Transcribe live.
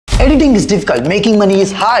Editing is difficult, making money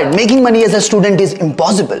is hard, making money as a student is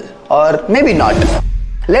impossible, or maybe not.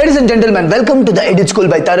 Ladies and gentlemen, welcome to the Edit School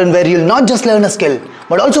by Tharun, where you'll not just learn a skill,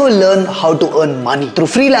 but also will learn how to earn money through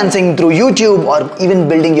freelancing, through YouTube, or even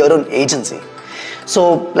building your own agency.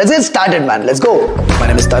 So let's get started, man. Let's go. My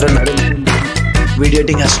name is Tharun. Video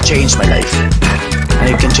editing has changed my life,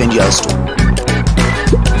 and it can change yours too.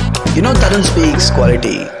 You know, Tharun speaks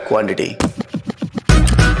quality, quantity.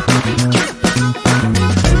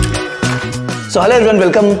 So hello everyone,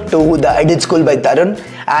 welcome to the Edit School by Tharun.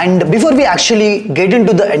 And before we actually get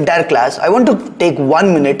into the entire class, I want to take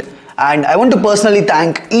 1 minute and I want to personally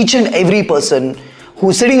thank each and every person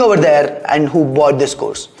who's sitting over there and who bought this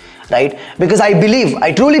course, right? Because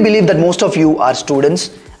I truly believe that most of you are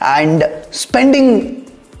students, and spending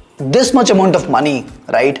this much amount of money,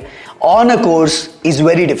 right, on a course is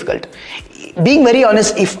very difficult. Being very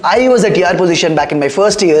honest, if I was at your position back in my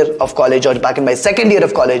first year of college or back in my second year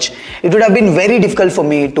of college, it would have been very difficult for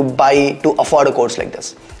me to afford a course like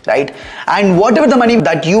this, right? And whatever the money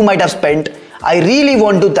that you might have spent, I really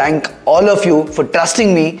want to thank all of you for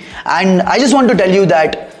trusting me. And I just want to tell you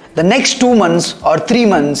that the next 2 months or 3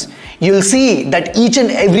 months, you'll see that each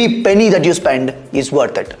and every penny that you spend is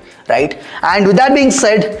worth it, right? And with that being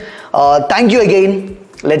said, thank you again.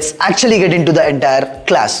 Let's actually get into the entire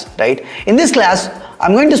class, right? In this class,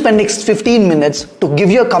 I'm going to spend next 15 minutes to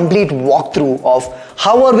give you a complete walkthrough of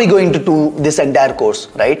how are we going to do this entire course,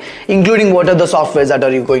 right? Including what are the softwares that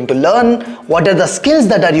are you going to learn, what are the skills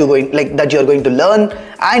that you're going to learn,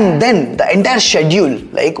 and then the entire schedule,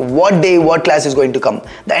 like what day, what class is going to come,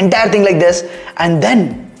 the entire thing like this. And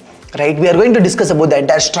then, right, we are going to discuss about the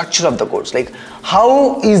entire structure of the course, like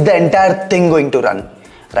how is the entire thing going to run,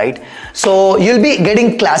 right? So you'll be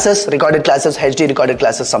getting classes, recorded classes, HD recorded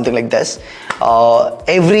classes, something like this,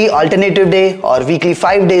 every alternative day or weekly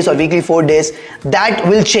 5 days or weekly 4 days. That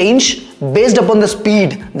will change based upon the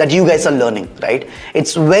speed that you guys are learning, right?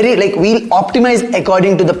 It's very like we'll optimize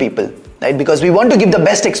according to the people, right? Because we want to give the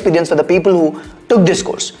best experience for the people who took this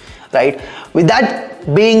course, right? With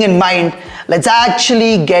that being in mind, let's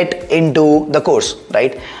actually get into the course,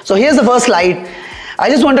 right? So here's the first slide. I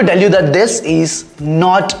just want to tell you that this is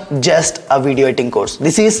not just a video editing course.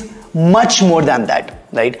 This is much more than that,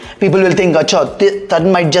 right? People will think, acha, that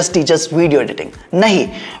might just teach us video editing.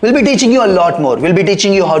 Nahi, we'll be teaching you a lot more. We'll be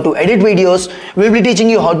teaching you how to edit videos. We'll be teaching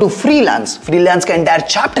you how to freelance. Freelance ka entire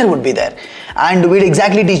chapter would be there. And we'll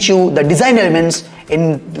exactly teach you the design elements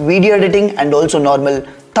in video editing and also normal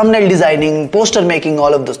thumbnail designing, poster making,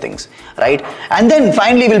 all of those things, right? And then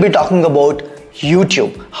finally, we'll be talking about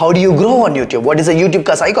YouTube. How do you grow on YouTube? What is the YouTube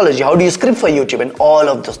ka psychology? How do you script for YouTube and all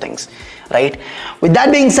of those things, right? With that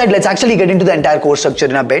being said, let's actually get into the entire course structure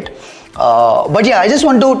in a bit. But yeah, I just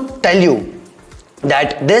want to tell you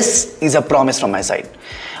that this is a promise from my side.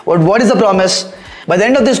 What is the promise? By the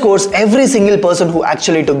end of this course, every single person who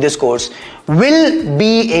actually took this course will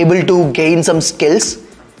be able to gain some skills,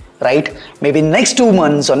 right? Maybe next 2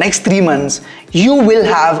 months or next 3 months, you will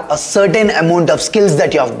have a certain amount of skills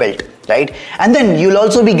that you have built, right? And then you'll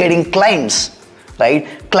also be getting clients, right?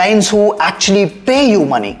 Clients who actually pay you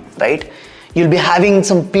money, right? You'll be having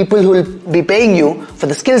some people who will be paying you for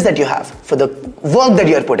the skills that you have, for the work that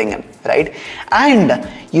you're putting in, right? And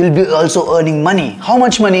you'll be also earning money. How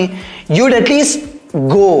much money? You'd at least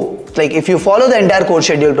go, like if you follow the entire course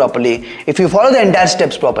schedule properly, if you follow the entire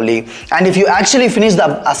steps properly, and if you actually finish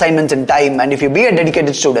the assignments in time, and if you be a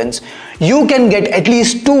dedicated student, you can get at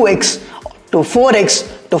least 2x to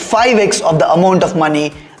 4x to 5x of the amount of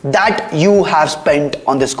money that you have spent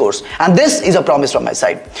on this course. And this is a promise from my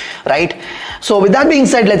side, right? So with that being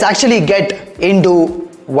said, let's actually get into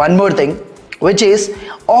one more thing, which is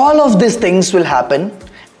all of these things will happen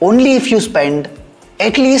only if you spend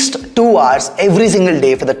at least 2 hours every single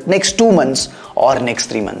day for the next 2 months or next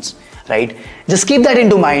 3 months, right? Just keep that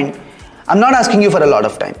into mind. I'm not asking you for a lot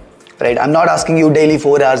of time, right? I'm not asking you daily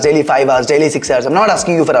 4 hours, daily 5 hours, daily 6 hours. I'm not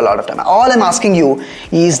asking you for a lot of time. All I'm asking you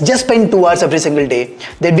is just spend 2 hours every single day.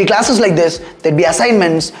 There'd be classes like this, there'd be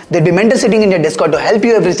assignments, there'd be mentors sitting in your Discord to help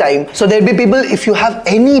you every time. So there'd be people, if you have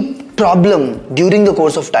any problem during the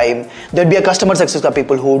course of time, there'd be a customer success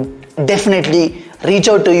people who definitely reach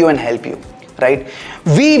out to you and help you, right?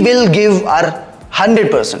 We will give our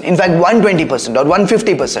 100%, in fact 120% or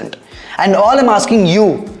 150%. And all I'm asking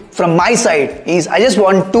you from my side is I just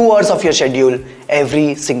want 2 hours of your schedule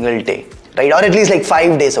every single day, right? Or at least like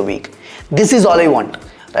 5 days a week. This is all I want,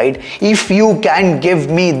 right? If you can give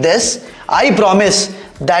me this, I promise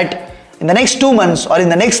that in the next 2 months or in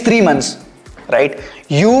the next 3 months, right,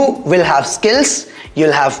 you will have skills,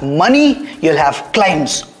 you'll have money, you'll have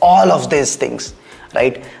clients, all of these things,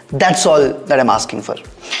 right? That's all that I'm asking for.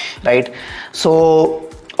 right? So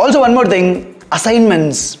also one more thing,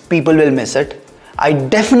 assignments, people will miss it. I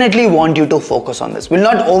definitely want you to focus on this. Will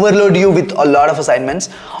not overload you with a lot of assignments.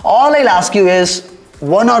 All I'll ask you is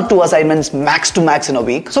 1 or 2 assignments max to max in a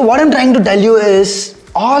week. So what I'm trying to tell you is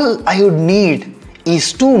all I would need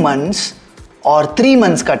is 2 months or 3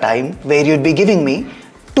 months ka time where you'd be giving me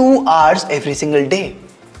 2 hours every single day,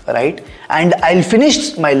 right? And I'll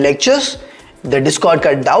finish my lectures, the Discord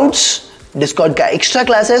ka doubts, Discord ka extra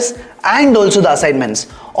classes, and also the assignments.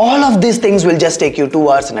 All of these things will just take you 2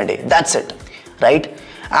 hours in a day. That's it, right?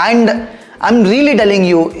 And I'm really telling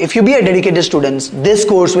you, if you be a dedicated student, this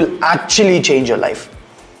course will actually change your life,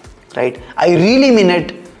 right? I really mean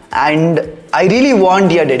it, and I really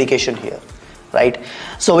want your dedication here, right?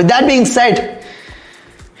 So with that being said,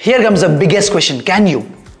 here comes the biggest question. Can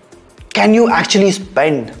you actually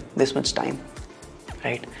spend this much time,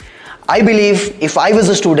 right? I believe if I was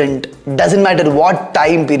a student, doesn't matter what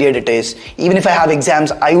time period it is, even if I have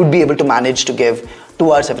exams, I would be able to manage to give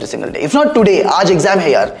 2 hours every single day. If not today, आज exam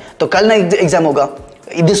है यार, तो कल ना exam होगा.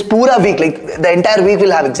 This pura week, like the entire week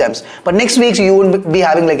will have exams. But next week you won't be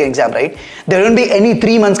having like an exam, right? There won't be any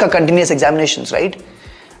 3 months ka continuous examinations, right?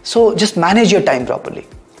 So just manage your time properly.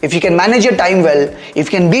 If you can manage your time well,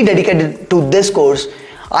 if you can be dedicated to this course,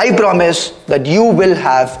 I promise that you will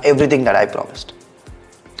have everything that I promised,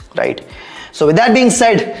 right? So with that being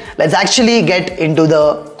said, let's actually get into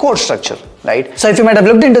the course structure, right? So if you might have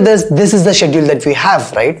looked into this, this is the schedule that we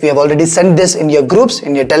have, right? We have already sent this in your groups,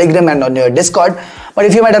 in your Telegram and on your Discord. But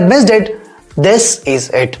if you might have missed it, this is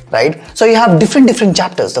it, right? So you have different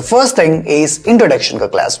chapters. The first thing is introduction ka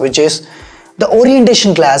class, which is the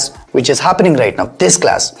orientation class, which is happening right now, this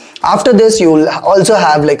class. After this, you will also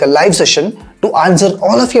have like a live session to answer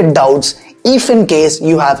all of your doubts, if in case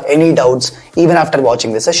you have any doubts, even after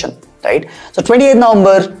watching the session, right? So 28th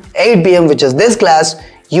November, 8 p.m., which is this class,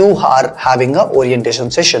 you are having a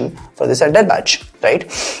orientation session for this entire batch, right?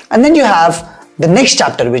 And then you have the next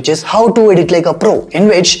chapter, which is how to edit like a pro, in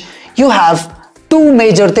which you have 2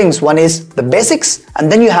 major things. One is the basics,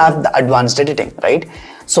 and then you have the advanced editing, right?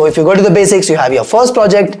 So if you go to the basics, you have your first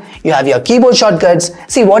project, you have your keyboard shortcuts.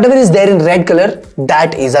 See, whatever is there in red color,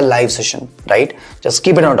 that is a live session, right? Just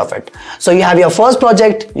keep a note of it. So you have your first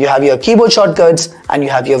project, you have your keyboard shortcuts, and you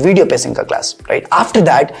have your video pacing class, right? After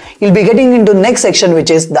that, you'll be getting into next section, which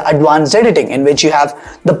is the advanced editing, in which you have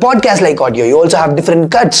the podcast like audio. You also have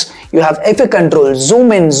different cuts. You have effect control,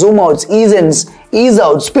 zoom in, zoom outs, ease ins, ease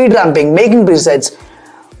out, speed ramping, making presets.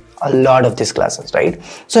 A lot of these classes, right?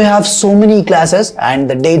 So you have so many classes, and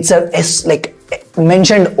the dates are like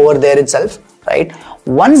mentioned over there itself, right?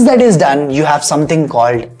 Once that is done, you have something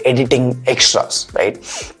called editing extras, right?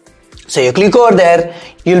 So you click over there,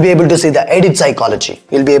 you'll be able to see the edit psychology.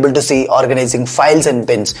 You'll be able to see organizing files and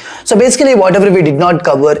pins. So basically whatever we did not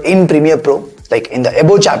cover in Premiere Pro, like in the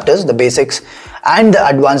above chapters, the basics and the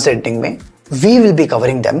advanced editing way, we will be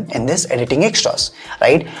covering them in this editing extras,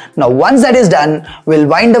 right? Now, once that is done, we'll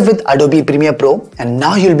wind up with Adobe Premiere Pro, and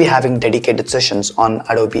now you'll be having dedicated sessions on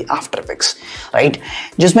Adobe After Effects, right?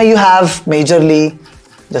 Just may you have majorly,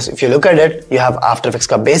 just if you look at it, you have After Effects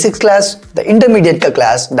ka basics class, the intermediate ka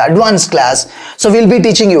class, the advanced class. So we'll be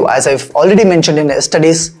teaching you, as I've already mentioned in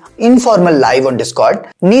yesterday's informal live on Discord,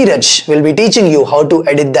 Neeraj will be teaching you how to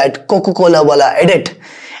edit that Coca-Cola wala edit,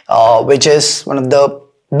 which is one of the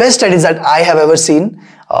best edits that I have ever seen.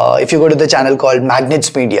 If you go to the channel called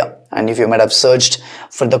Magnets Media, and if you might have searched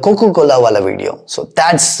for the Coca-Cola wala video, so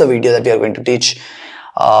that's the video that we are going to teach.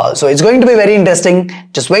 So it's going to be very interesting.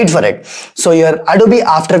 Just wait for it. So your Adobe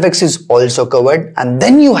After Effects is also covered, and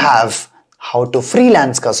then you have how to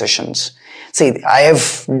freelance ka sessions. See, I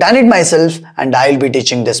have done it myself, and I'll be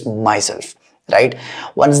teaching this myself, right?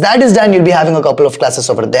 Once that is done, you'll be having a couple of classes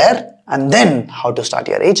over there, and then how to start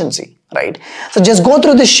your agency, right? So just go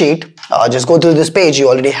through this sheet, just go through this page. You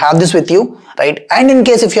already have this with you, right? And in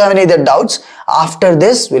case if you have any other doubts, after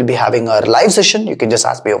this, we'll be having a live session. You can just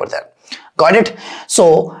ask me over there. Got it?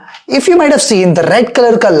 So if you might have seen the red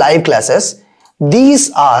color ka live classes,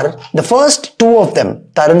 these are the first 2 of them.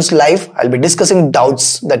 Tharun's live, I'll be discussing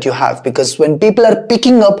doubts that you have, because when people are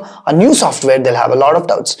picking up a new software, they'll have a lot of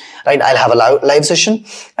doubts, right? I'll have a live session,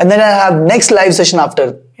 and then I'll have next live session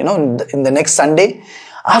after, in the next Sunday.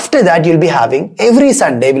 After that, you'll be having, every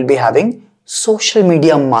Sunday, we'll be having social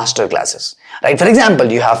media master classes, right? For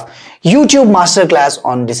example, you have YouTube master class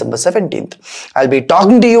on December 17th. I'll be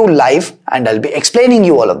talking to you live, and I'll be explaining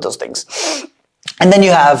you all of those things. And then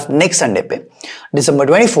you have next Sunday pe, December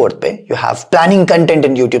 24th pe, you have planning content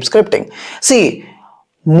in YouTube scripting. See,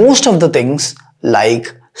 most of the things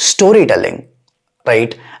like storytelling,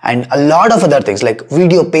 right? And a lot of other things like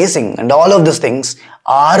video pacing and all of these things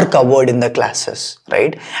are covered in the classes,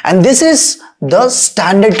 right? And this is the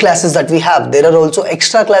standard classes that we have. There are also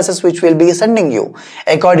extra classes which we'll be sending you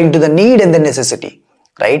according to the need and the necessity,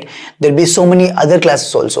 right? There'll be so many other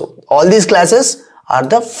classes also. All these classes are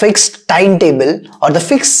the fixed timetable or the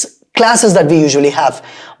fixed classes that we usually have,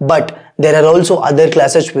 but there are also other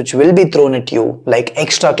classes which will be thrown at you like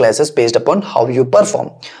extra classes based upon how you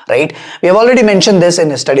perform, right? We have already mentioned this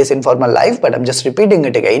in Studies Informal Life, but I'm just repeating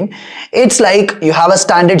it again. It's like you have a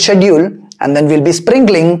standard schedule and then we'll be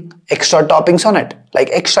sprinkling extra toppings on it, like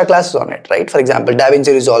extra classes on it, right? For example,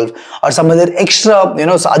 DaVinci Resolve or some other extra,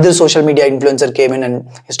 other social media influencer came in and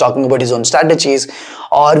is talking about his own strategies,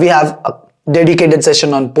 or we have a dedicated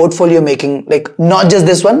session on portfolio making, like not just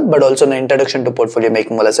this one, but also an introduction to portfolio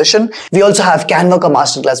making wala session. We also have Canva ka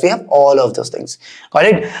masterclass. We have all of those things. Got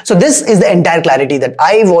it? So this is the entire clarity that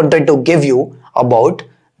I wanted to give you about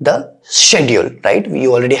the schedule, right?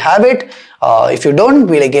 You already have it. If you don't,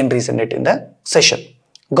 we'll again resend it in the session.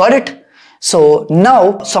 Got it? So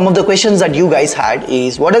now some of the questions that you guys had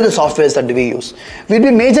is, what are the softwares that we use? We'll be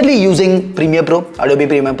majorly using Premiere Pro, Adobe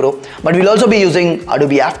Premiere Pro, but we'll also be using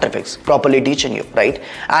Adobe After Effects, properly teaching you, right?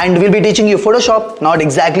 And we'll be teaching you Photoshop, not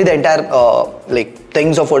exactly the entire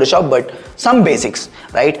things of Photoshop, but some basics,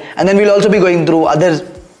 right? And then we'll also be going through other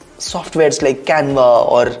softwares like Canva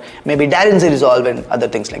or maybe DaVinci Resolve and other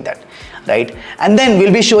things like that, right? And then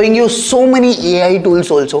we'll be showing you so many AI tools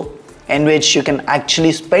also, in which you can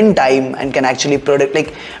actually spend time and can actually product,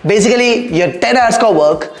 like basically your 10 hours of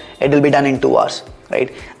work, it will be done in 2 hours,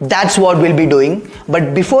 right? That's what we'll be doing.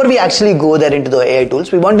 But before we actually go there into the AI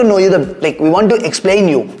tools, we want to know you we want to explain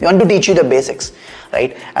you, we want to teach you the basics,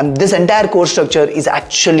 right? And this entire course structure is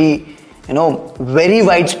actually, very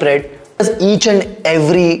widespread. Each and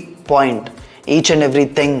every point, each and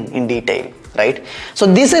everything in detail, right? So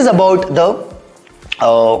this is about the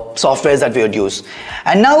softwares that we would use.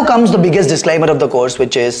 And now comes the biggest disclaimer of the course,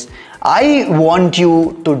 which is I want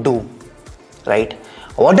you to do, right?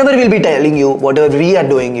 Whatever we'll be telling you, whatever we are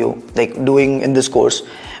doing in this course,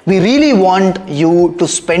 we really want you to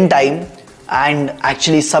spend time and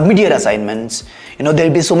actually submit your assignments.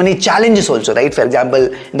 There'll be so many challenges also, right? For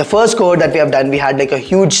example, in the first cohort that we have done, we had like a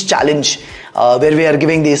huge challenge where we are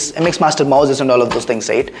giving these MX Master mouses and all of those things,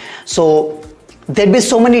 right? So there'll be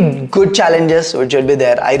so many good challenges which will be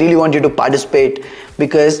there. I really want you to participate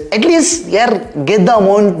because at least get the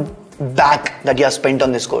amount back that you have spent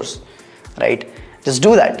on this course, right? Just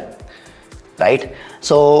do that, right?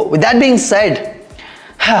 So with that being said,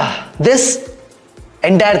 this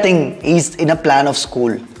entire thing is in a plan of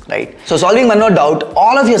school, right? So solving one no doubt,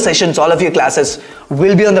 all of your sessions, all of your classes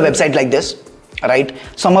will be on the website like this, right?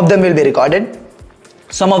 Some of them will be recorded.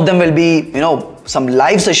 Some of them will be, some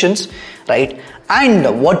live sessions, right?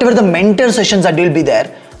 And whatever the mentor sessions that will be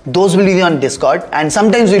there, those will be on Discord. And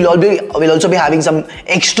sometimes we'll also be having some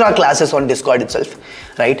extra classes on Discord itself,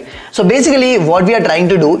 right? So basically what we are trying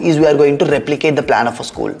to do is we are going to replicate the plan of a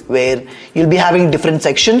school where you'll be having different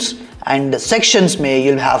sections, and the sections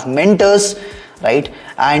you'll have mentors, right?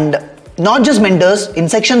 And not just mentors, in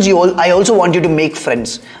sections I also want you to make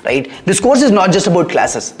friends, right? This course is not just about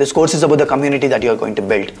classes. This course is about the community that you are going to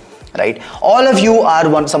build, right? All of you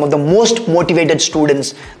are some of the most motivated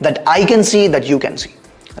students that I can see, that you can see,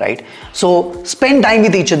 right? So spend time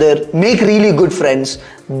with each other, make really good friends.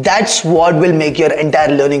 That's what will make your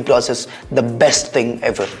entire learning process the best thing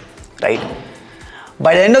ever, right?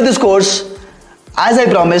 By the end of this course, as I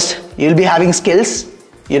promised, you'll be having skills,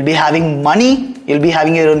 you'll be having money, you'll be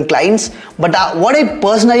having your own clients. But what I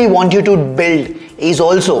personally want you to build is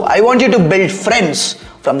also, I want you to build friends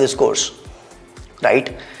from this course,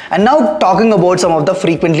 right? And now talking about some of the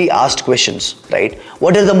frequently asked questions, right?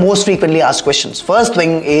 What are the most frequently asked questions? First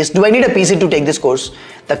thing is, do I need a PC to take this course?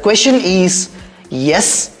 The question is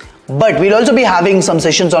yes, but we'll also be having some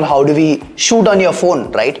sessions on how do we shoot on your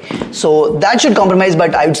phone, right? So that should compromise,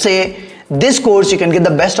 but I would say this course you can get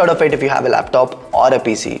the best out of it if you have a laptop or a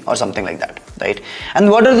PC or something like that, right? And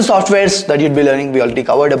what are the softwares that you'd be learning? We already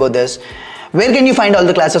covered about this. Where can you find all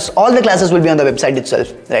the classes? All the classes will be on the website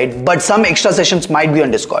itself, right? But some extra sessions might be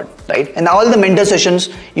on Discord, right? And all the mentor sessions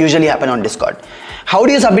usually happen on Discord. How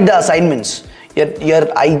do you submit the assignments?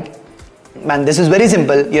 This is very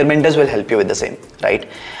simple. Your mentors will help you with the same, right?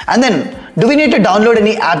 And then, do we need to download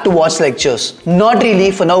any app to watch lectures? Not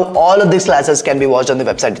really. For now, all of these classes can be watched on the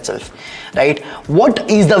website itself, right? What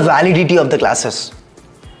is the validity of the classes?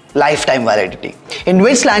 Lifetime validity. In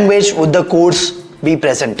which language would the course be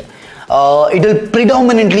present? It will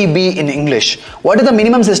predominantly be in English. What are the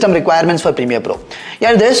minimum system requirements for Premiere Pro?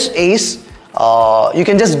 Yeah, this is You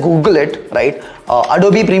can just Google it, right?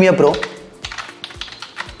 Adobe Premiere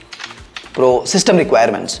Pro system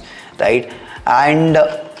requirements, right? And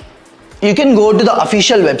you can go to the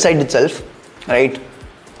official website itself, right?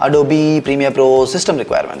 Adobe Premiere Pro system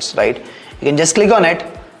requirements, right? You can just click on it,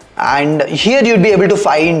 and here you'll be able to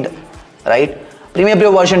find, right, Premiere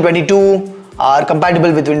Pro version 22 are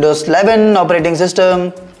compatible with Windows 11 operating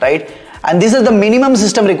system, right? And these are the minimum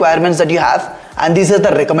system requirements that you have, and these are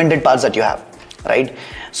the recommended parts that you have, right?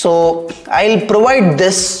 So I'll provide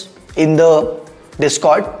this in the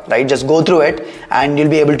Discord, right? Just go through it and you'll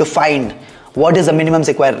be able to find what is the minimum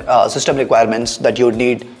system requirements that you would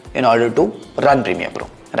need in order to run Premiere Pro,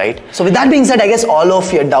 right? So with that being said, I guess all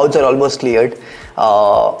of your doubts are almost cleared.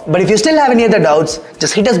 But if you still have any other doubts,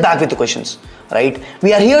 just hit us back with the questions, right?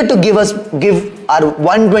 We are here to give our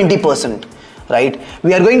 120%, right?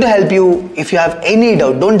 We are going to help you. If you have any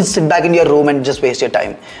doubt, don't just sit back in your room and just waste your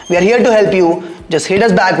time. We are here to help you. Just hit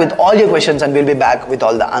us back with all your questions and we'll be back with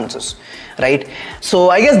all the answers, right? So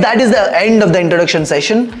I guess that is the end of the introduction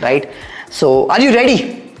session, right? So are you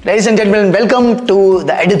ready? Ladies and gentlemen, welcome to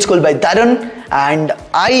the Edit School by Tharun. And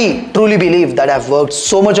I truly believe that I've worked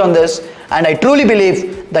so much on this, and I truly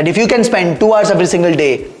believe that if you can spend 2 hours every single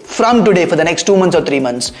day from today for the next 2 months or 3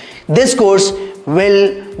 months, this course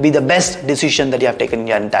will be the best decision that you have taken in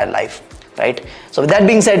your entire life, right? So with that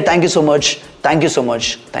being said, thank you so much. Thank you so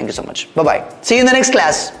much. Thank you so much. Bye-bye. See you in the next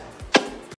class.